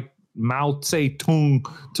 since like Mao Zedong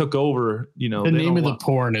took over, The they name don't of the want-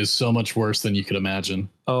 porn is so much worse than you could imagine.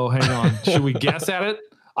 Oh, hang on. Should we guess at it?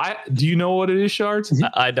 Do you know what it is, Shards?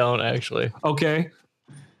 I don't actually. Okay.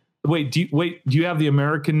 Wait, do you have the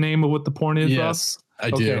American name of what the porn is, Rob? Yes,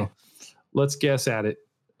 I do. Let's guess at it.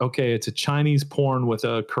 Okay, it's a Chinese porn with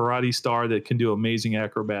a karate star that can do amazing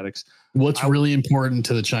acrobatics. What's really important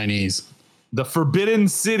to the Chinese? The Forbidden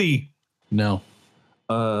City. No.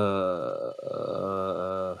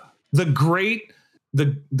 The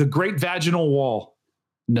great vaginal wall.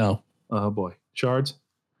 No. Oh boy. Shards.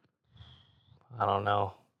 I don't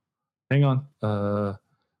know. Hang on.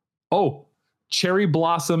 Cherry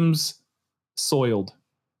blossoms soiled.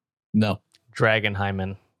 No. Dragon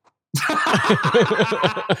Hymen.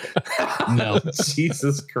 No.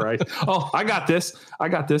 Jesus Christ. Oh, I got this.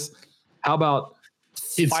 How about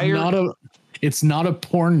It's Fire? not a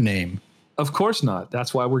porn name. Of course not.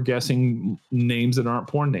 That's why we're guessing names that aren't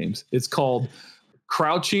porn names. It's called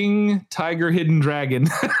Crouching Tiger, Hidden Dragon.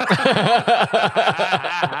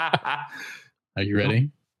 Are you ready?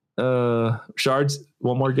 Shards,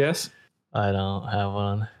 one more guess. I don't have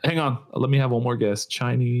one. Hang on. Let me have one more guess.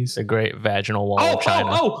 Chinese. The Great Vaginal Wall of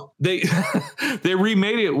China. They they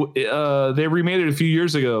remade it. They remade it a few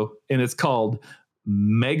years ago, and it's called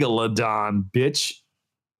Megalodon, bitch.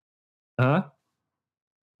 Huh?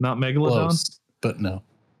 Not Megalodon? Close, but no.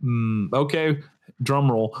 Okay.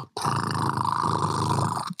 Drum roll.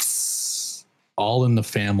 All in the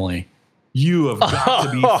Family. You have got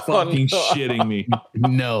to be fucking shitting me.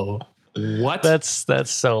 No. What? That's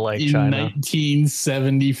so like In China.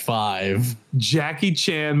 1975. Jackie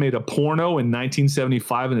Chan made a porno in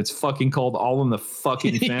 1975 and it's fucking called All in the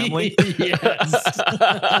Fucking Family? Yes.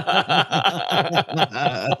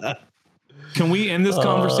 Can we end this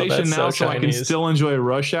conversation now so I can still enjoy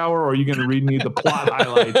Rush Hour, or are you going to read me the plot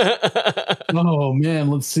highlights? Oh, man.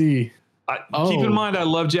 Let's see. Keep in mind, I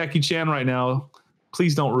love Jackie Chan right now.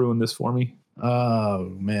 Please don't ruin this for me. Oh,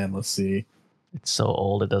 man. Let's see. It's so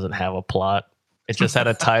old it doesn't have a plot. It just had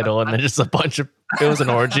a title and then just a bunch of. It was an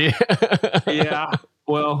orgy. Yeah.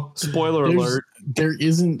 Well, spoiler alert. There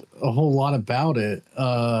isn't a whole lot about it.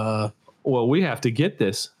 Well, we have to get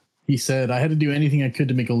this. He said, I had to do anything I could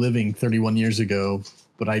to make a living 31 years ago,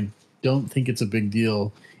 but I don't think it's a big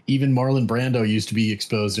deal. Even Marlon Brando used to be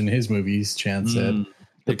exposed in his movies, Chan said.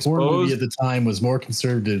 The porn movie at the time was more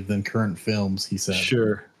conservative than current films, he said.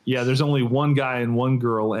 Sure. Yeah, there's only one guy and one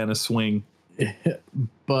girl and a swing.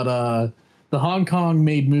 But the Hong Kong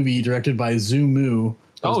made movie directed by Zhu Mu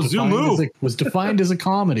was defined as a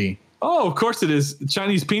comedy. Oh, of course it is.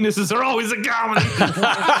 Chinese penises are always a comedy.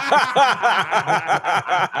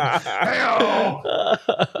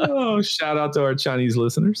 Oh, shout out to our Chinese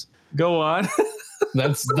listeners. Go on.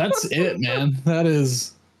 That's it, man. That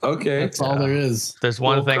is okay. That's all there is. There's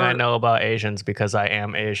one thing I know about Asians because I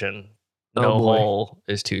am Asian. No hole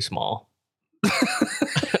is too small.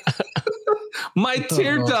 My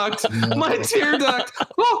tear duct. No. My tear duct.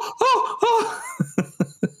 Oh.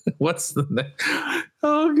 What's the name?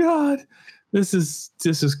 Oh God. This is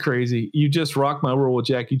crazy. You just rocked my world with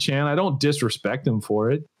Jackie Chan. I don't disrespect him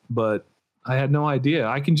for it, but I had no idea.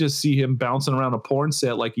 I can just see him bouncing around a porn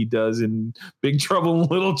set like he does in Big Trouble in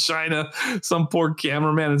Little China. Some poor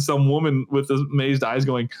cameraman and some woman with amazed eyes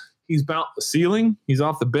going, he's bounced the ceiling. He's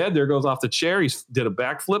off the bed. There goes off the chair. He's did a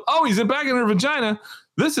backflip. Oh, he's back in her vagina.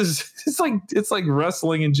 It's like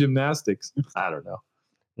wrestling and gymnastics. I don't know.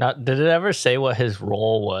 Now, did it ever say what his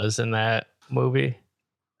role was in that movie?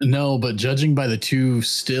 No, but judging by the two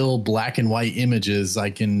still black and white images,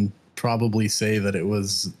 I can probably say that it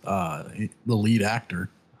was the lead actor.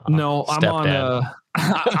 No, I'm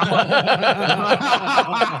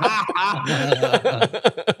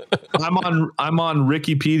on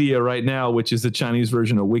Wikipedia right now, which is the Chinese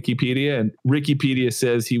version of Wikipedia, and Wikipedia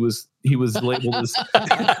says he was labeled as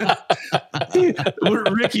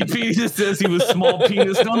Wikipedia says he was small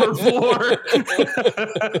penis number 4.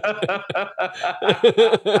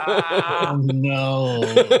 Oh no.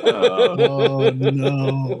 Oh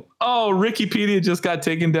no. Oh, Wikipedia just got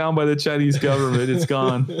taken down by the Chinese government. It's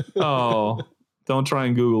gone. Oh, don't try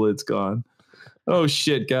and Google it. It's gone. Oh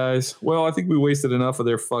shit, guys. Well, I think we wasted enough of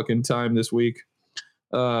their fucking time this week.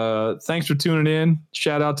 Thanks for tuning in.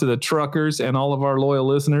 Shout out to the truckers and all of our loyal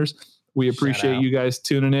listeners. We appreciate you guys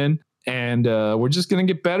tuning in. And we're just going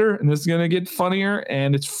to get better, and this is going to get funnier,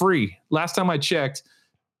 and it's free. Last time I checked,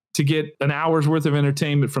 to get an hour's worth of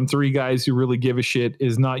entertainment from 3 guys who really give a shit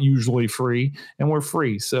is not usually free, and we're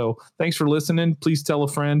free. So thanks for listening. Please tell a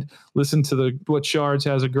friend. Listen to what Shards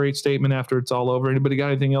has a great statement after it's all over. Anybody got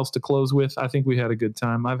anything else to close with? I think we had a good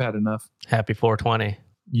time. I've had enough. Happy 420.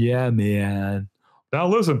 Yeah, man. Now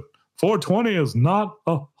listen, 420 is not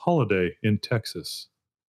a holiday in Texas.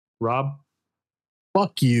 Rob?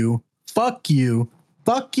 Fuck you. Fuck you.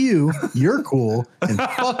 Fuck you. You're cool. And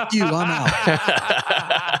fuck you. I'm out.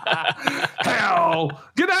 Hell.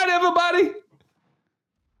 Good night, everybody.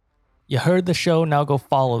 You heard the show. Now go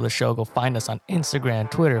follow the show. Go find us on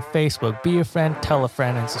Instagram, Twitter, Facebook. Be a friend, tell a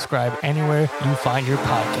friend, and subscribe anywhere you find your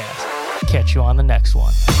podcast. Catch you on the next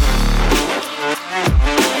one.